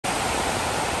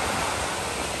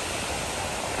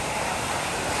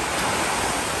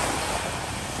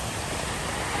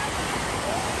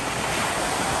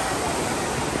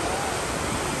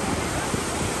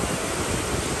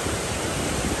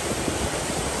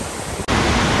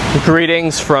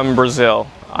Greetings from Brazil.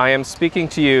 I am speaking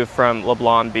to you from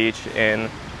Leblon Beach in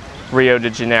Rio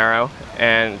de Janeiro,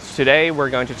 and today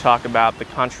we're going to talk about the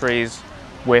countries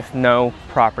with no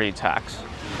property tax.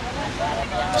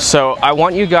 So I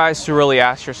want you guys to really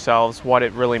ask yourselves what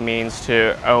it really means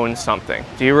to own something.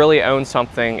 Do you really own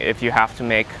something if you have to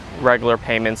make regular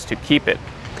payments to keep it?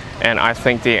 And I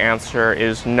think the answer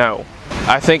is no.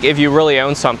 I think if you really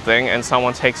own something and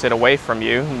someone takes it away from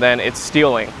you, then it's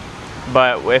stealing.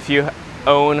 But if you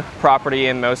own property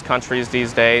in most countries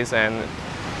these days and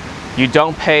you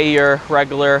don't pay your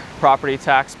regular property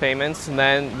tax payments,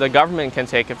 then the government can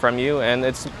take it from you and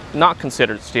it's not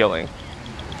considered stealing.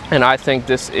 And I think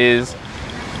this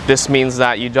means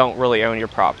that you don't really own your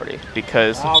property,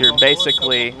 because you're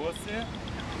basically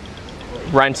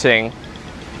renting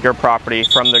your property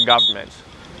from the government.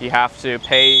 You have to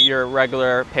pay your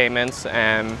regular payments,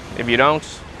 and if you don't,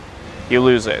 you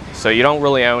lose it. So you don't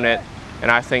really own it. And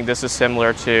I think this is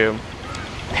similar to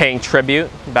paying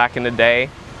tribute back in the day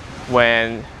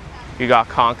when you got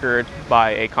conquered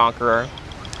by a conqueror.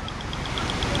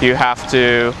 You have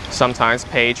to sometimes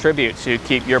pay tribute to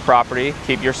keep your property,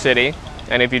 keep your city,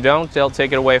 and if you don't, they'll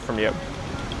take it away from you.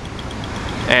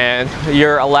 And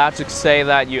you're allowed to say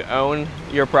that you own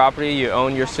your property, you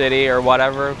own your city or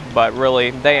whatever, but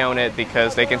really they own it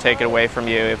because they can take it away from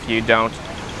you if you don't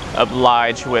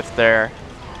oblige with their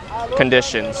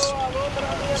conditions.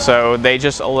 So they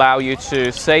just allow you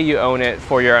to say you own it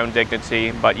for your own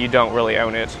dignity, but you don't really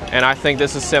own it. And I think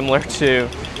this is similar to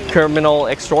criminal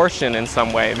extortion in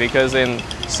some way, because in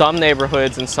some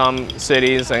neighborhoods, in some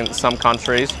cities and some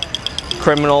countries,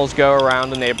 criminals go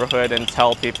around the neighborhood and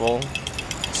tell people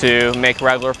to make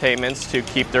regular payments to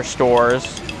keep their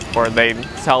stores, or they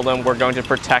tell them, we're going to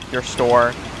protect your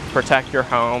store, protect your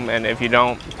home, and if you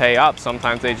don't pay up,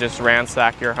 sometimes they just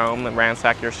ransack your home and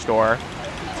ransack your store,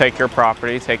 take your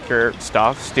property, take your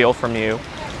stuff, steal from you.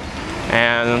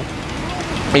 And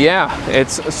yeah,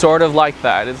 it's sort of like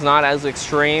that. It's not as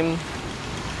extreme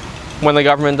when the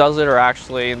government does it, or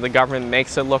actually the government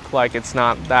makes it look like it's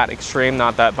not that extreme,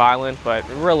 not that violent, but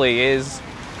it really is,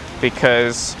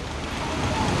 because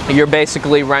you're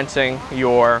basically renting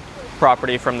your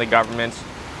property from the government,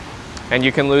 and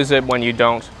you can lose it when you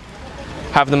don't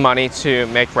have the money to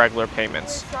make regular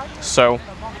payments. So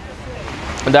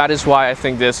that is why I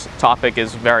think this topic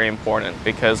is very important,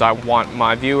 because I want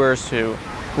my viewers to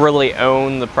really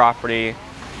own the property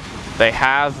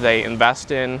they invest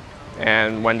in,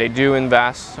 and when they do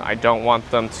invest, I don't want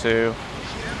them to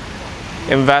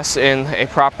invest in a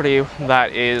property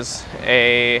that is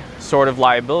a sort of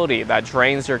liability that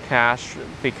drains your cash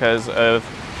because of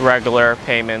regular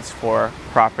payments for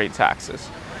property taxes.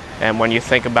 And when you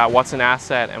think about what's an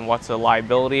asset and what's a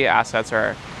liability, assets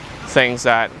are things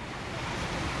that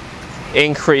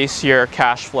increase your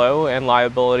cash flow, and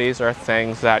liabilities are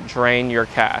things that drain your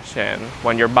cash. And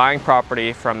when you're buying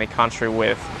property from a country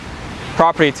with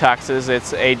property taxes,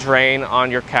 it's a drain on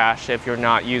your cash if you're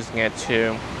not using it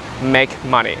to make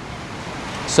money.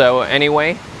 So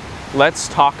anyway, let's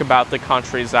talk about the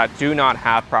countries that do not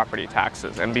have property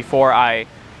taxes. And before I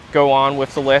go on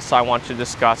with the list, I want to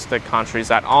discuss the countries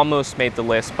that almost made the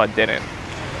list but didn't.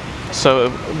 So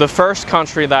the first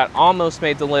country that almost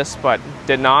made the list but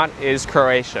did not is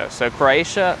Croatia. So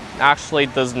Croatia actually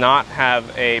does not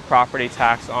have a property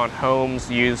tax on homes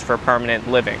used for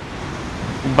permanent living.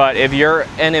 But if you're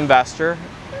an investor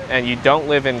and you don't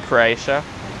live in Croatia,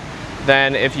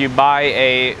 then if you buy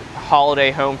a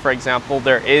holiday home, for example,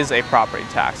 there is a property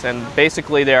tax. And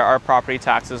basically there are property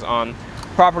taxes on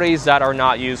properties that are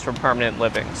not used for permanent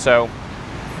living. So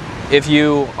if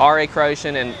you are a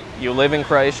Croatian and you live in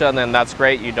Croatia, then that's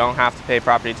great, you don't have to pay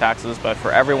property taxes. But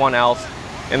for everyone else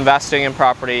investing in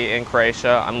property in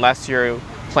Croatia, unless you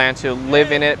plan to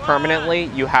live in it permanently,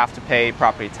 you have to pay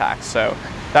property tax. So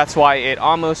that's why it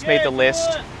almost made the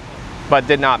list but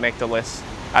did not make the list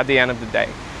at the end of the day.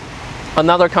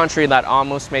 Another country that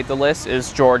almost made the list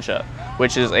is Georgia,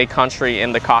 which is a country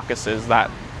in the Caucasus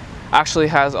that actually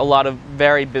has a lot of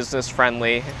very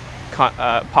business-friendly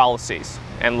policies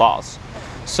and laws.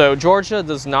 So Georgia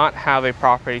does not have a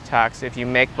property tax if you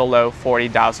make below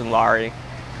 40,000 lari,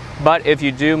 but if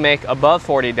you do make above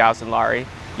 40,000 lari,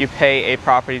 you pay a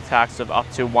property tax of up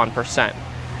to 1%.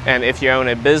 And if you own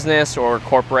a business or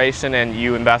corporation and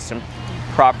you invest in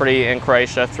property in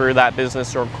Croatia through that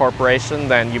business or corporation,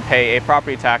 then you pay a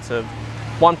property tax of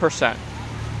 1%.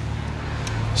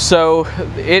 So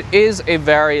it is a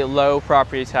very low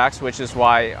property tax, which is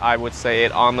why I would say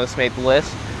it almost made the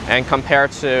list. And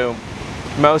compared to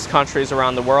most countries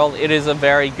around the world, it is a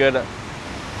very good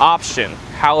option.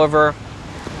 However,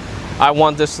 I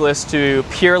want this list to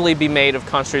purely be made of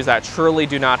countries that truly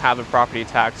do not have a property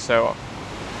tax. So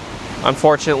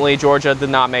unfortunately, Georgia did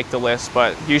not make the list,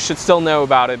 but you should still know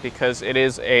about it because it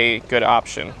is a good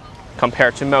option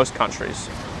compared to most countries.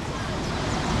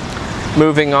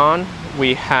 Moving on,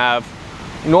 we have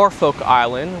Norfolk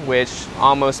Island, which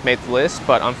almost made the list,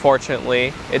 but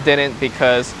unfortunately it didn't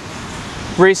because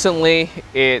recently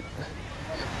it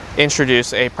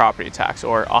introduced a property tax,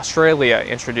 or Australia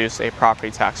introduced a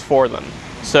property tax for them.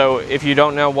 So if you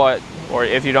don't know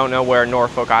where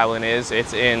Norfolk Island is,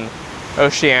 it's in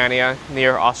Oceania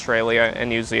near Australia and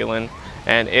New Zealand,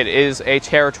 and it is a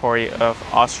territory of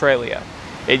Australia.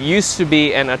 It used to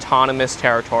be an autonomous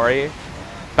territory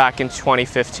back in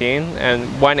 2015,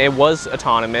 and when it was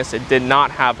autonomous, it did not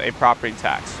have a property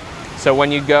tax. So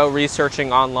when you go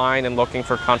researching online and looking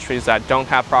for countries that don't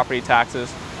have property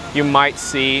taxes, you might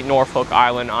see Norfolk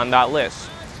Island on that list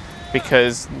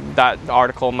because that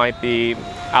article might be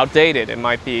outdated. It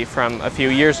might be from a few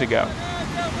years ago.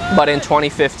 But in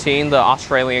 2015, the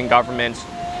Australian government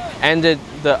ended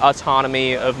the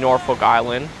autonomy of Norfolk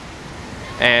Island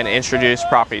and introduced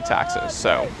property taxes.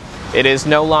 So it is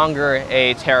no longer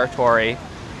a territory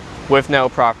with no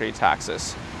property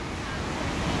taxes.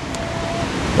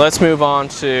 Let's move on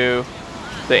to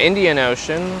the Indian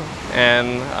Ocean,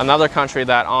 and another country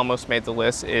that almost made the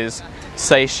list is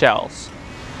Seychelles.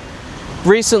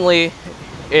 Recently,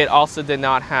 it also did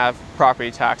not have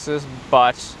property taxes,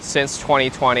 but since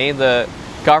 2020, the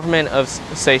government of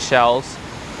Seychelles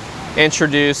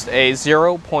introduced a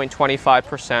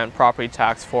 0.25% property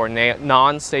tax for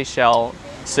non-Seychelles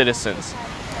citizens,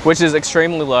 which is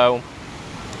extremely low,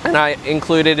 and I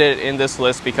included it in this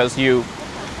list because you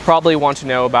probably want to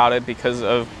know about it because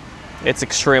of its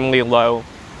extremely low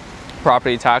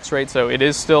property tax rate. So it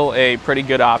is still a pretty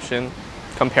good option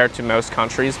compared to most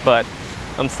countries, but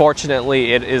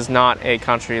unfortunately it is not a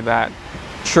country that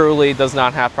truly does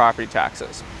not have property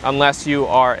taxes. Unless you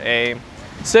are a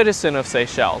citizen of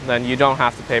Seychelles, then you don't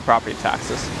have to pay property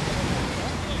taxes.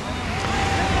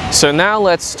 So now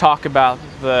let's talk about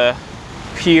the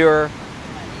pure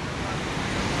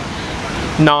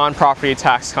non-property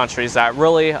tax countries that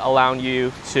really allow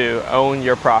you to own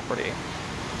your property.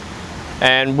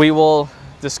 And we will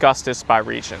discuss this by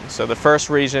region. So the first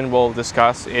region we'll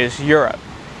discuss is Europe.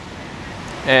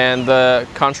 And the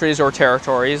countries or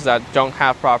territories that don't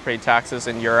have property taxes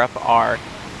in Europe are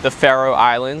the Faroe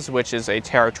Islands, which is a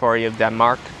territory of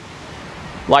Denmark,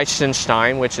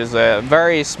 Liechtenstein, which is a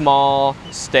very small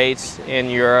state in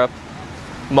Europe,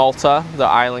 Malta, the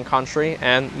island country,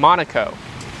 and Monaco.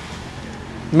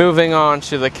 Moving on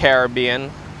to the Caribbean,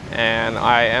 and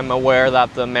I am aware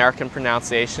that the American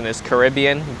pronunciation is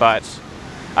Caribbean, but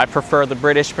I prefer the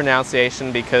British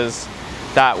pronunciation because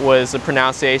that was the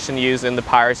pronunciation used in the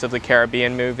Pirates of the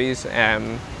Caribbean movies,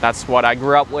 and that's what I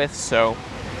grew up with, so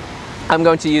I'm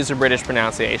going to use the British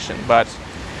pronunciation. But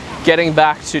getting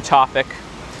back to topic,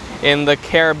 in the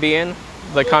Caribbean,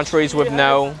 the countries with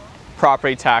no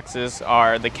property taxes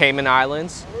are the Cayman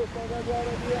Islands,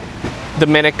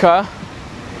 Dominica.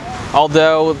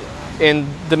 Although in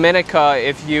Dominica,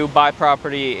 if you buy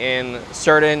property in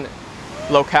certain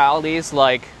localities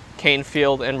like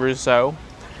Canefield and Rousseau,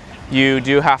 you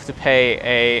do have to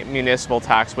pay a municipal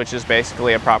tax, which is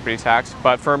basically a property tax.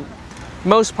 But for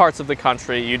most parts of the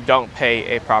country, you don't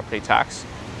pay a property tax.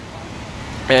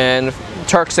 And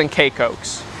Turks and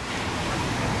Caicos.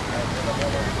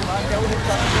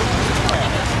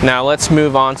 Now let's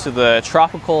move on to the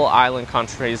tropical island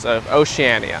countries of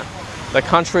Oceania. The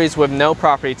countries with no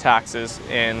property taxes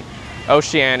in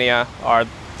Oceania are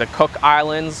the Cook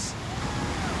Islands,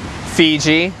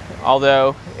 Fiji,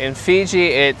 although in Fiji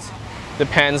it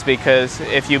depends because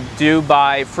if you do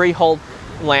buy freehold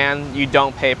land, you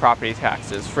don't pay property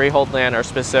taxes. Freehold land are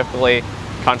specifically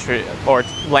country or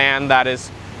land that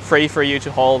is free for you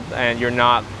to hold and you're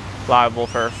not liable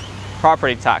for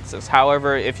property taxes.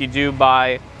 However, if you do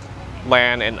buy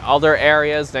land in other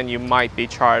areas, then you might be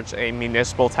charged a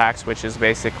municipal tax, which is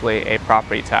basically a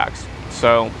property tax.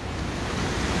 So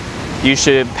you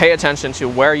should pay attention to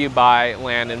where you buy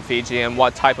land in Fiji and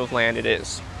what type of land it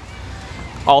is.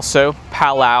 Also,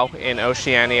 Palau in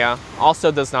Oceania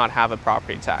also does not have a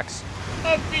property tax.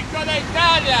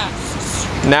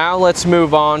 Now let's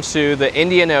move on to the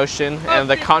Indian Ocean, and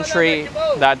the country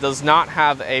that does not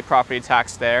have a property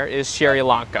tax there is Sri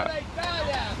Lanka.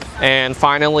 And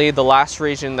finally, the last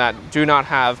region that do not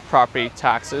have property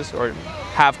taxes, or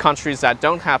have countries that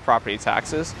don't have property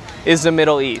taxes, is the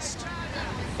Middle East.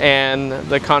 And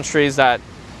the countries that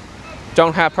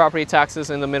don't have property taxes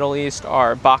in the Middle East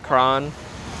are Bahrain,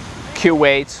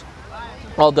 Kuwait,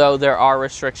 although there are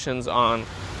restrictions on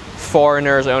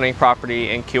foreigners owning property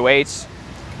in Kuwait,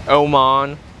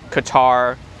 Oman,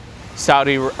 Qatar,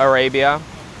 Saudi Arabia.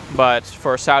 But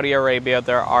for Saudi Arabia,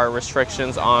 there are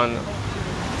restrictions on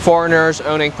foreigners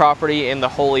owning property in the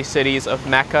holy cities of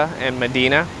Mecca and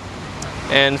Medina.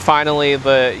 And finally,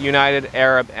 the United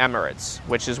Arab Emirates,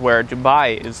 which is where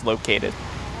Dubai is located.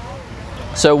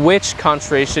 So which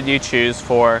country should you choose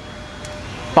for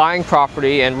buying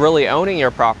property and really owning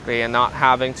your property and not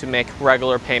having to make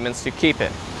regular payments to keep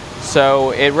it?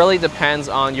 So it really depends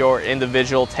on your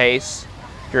individual taste,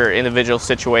 your individual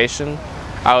situation.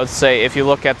 I would say if you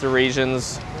look at the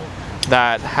regions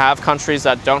that have countries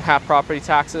that don't have property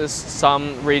taxes,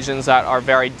 some regions that are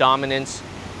very dominant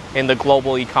in the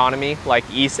global economy, like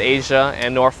East Asia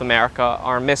and North America,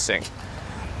 are missing.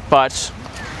 But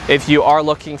if you are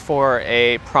looking for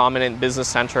a prominent business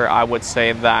center, I would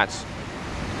say that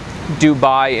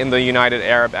Dubai in the United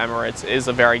Arab Emirates is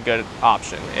a very good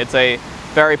option. It's a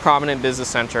very prominent business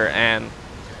center and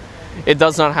it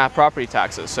does not have property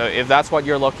taxes. So if that's what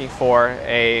you're looking for,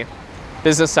 a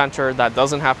business center that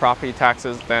doesn't have property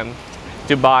taxes, then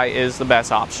Dubai is the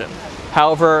best option.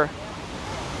 However,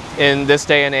 in this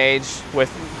day and age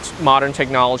with modern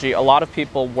technology, a lot of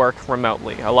people work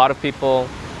remotely. A lot of people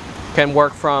can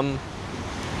work from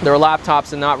their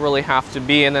laptops and not really have to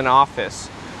be in an office.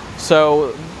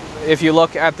 So if you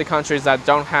look at the countries that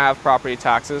don't have property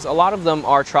taxes, a lot of them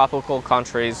are tropical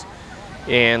countries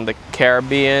in the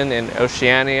Caribbean, in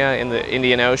Oceania, in the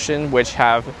Indian Ocean, which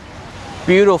have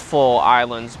beautiful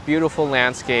islands, beautiful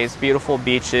landscapes, beautiful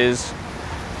beaches,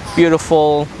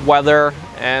 beautiful weather,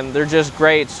 and they're just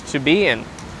great to be in.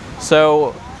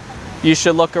 So you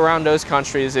should look around those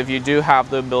countries if you do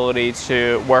have the ability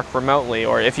to work remotely,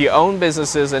 or if you own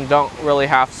businesses and don't really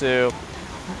have to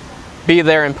be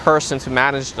there in person to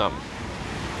manage them.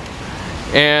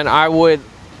 And I would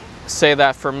say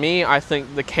that for me, I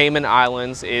think the Cayman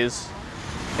Islands is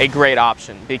a great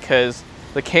option because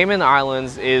the Cayman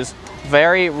Islands is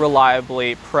very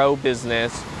reliably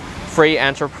pro-business, free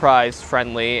enterprise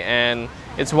friendly, and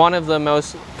it's one of the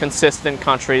most consistent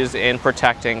countries in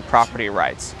protecting property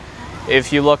rights.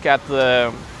 If you look at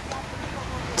the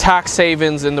tax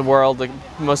havens in the world, the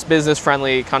most business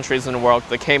friendly countries in the world,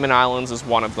 the Cayman Islands is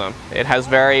one of them. It has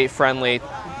very friendly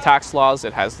tax laws,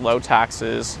 it has low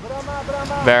taxes,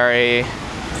 very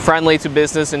friendly to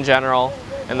business in general,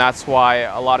 and that's why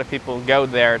a lot of people go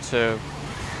there to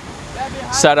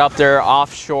set up their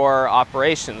offshore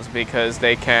operations, because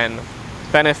they can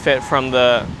benefit from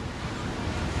the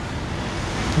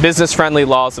business-friendly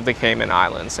laws of the Cayman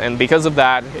Islands. And because of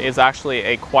that, it's actually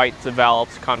a quite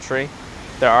developed country.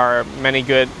 There are many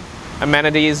good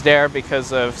amenities there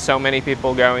because of so many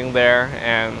people going there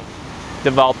and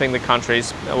developing the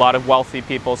countries. A lot of wealthy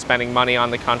people spending money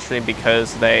on the country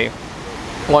because they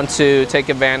want to take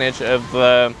advantage of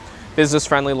the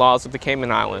business-friendly laws of the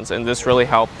Cayman Islands, and this really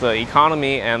helped the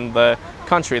economy and the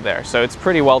country there. So it's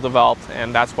pretty well developed,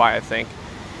 and that's why I think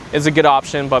it's a good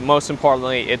option. But most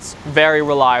importantly, it's very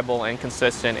reliable and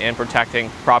consistent in protecting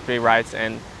property rights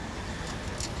and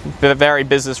very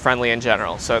business-friendly in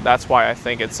general. So that's why I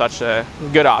think it's such a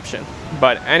good option.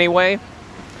 But anyway,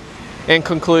 in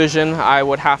conclusion, I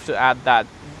would have to add that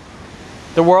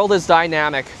the world is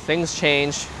dynamic, things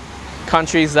change.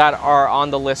 Countries that are on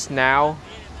the list now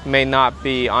may not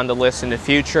be on the list in the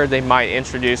future. They might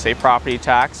introduce a property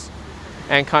tax.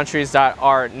 And countries that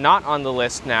are not on the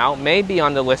list now may be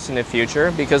on the list in the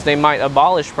future because they might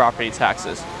abolish property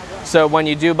taxes. So when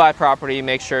you do buy property,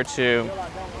 make sure to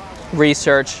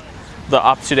research the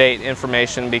up-to-date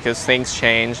information because things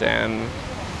change and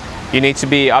you need to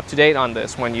be up-to-date on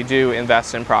this when you do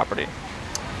invest in property.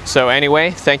 So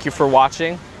anyway, thank you for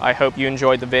watching. I hope you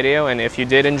enjoyed the video, and if you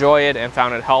did enjoy it and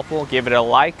found it helpful, give it a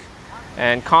like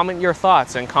and comment your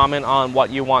thoughts and comment on what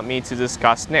you want me to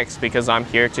discuss next, because I'm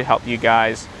here to help you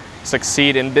guys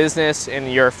succeed in business, in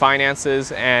your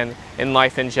finances, and in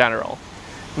life in general.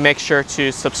 Make sure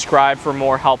to subscribe for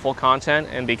more helpful content,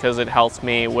 and because it helps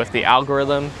me with the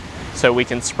algorithm so we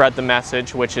can spread the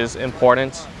message, which is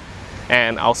important.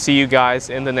 And I'll see you guys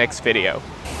in the next video.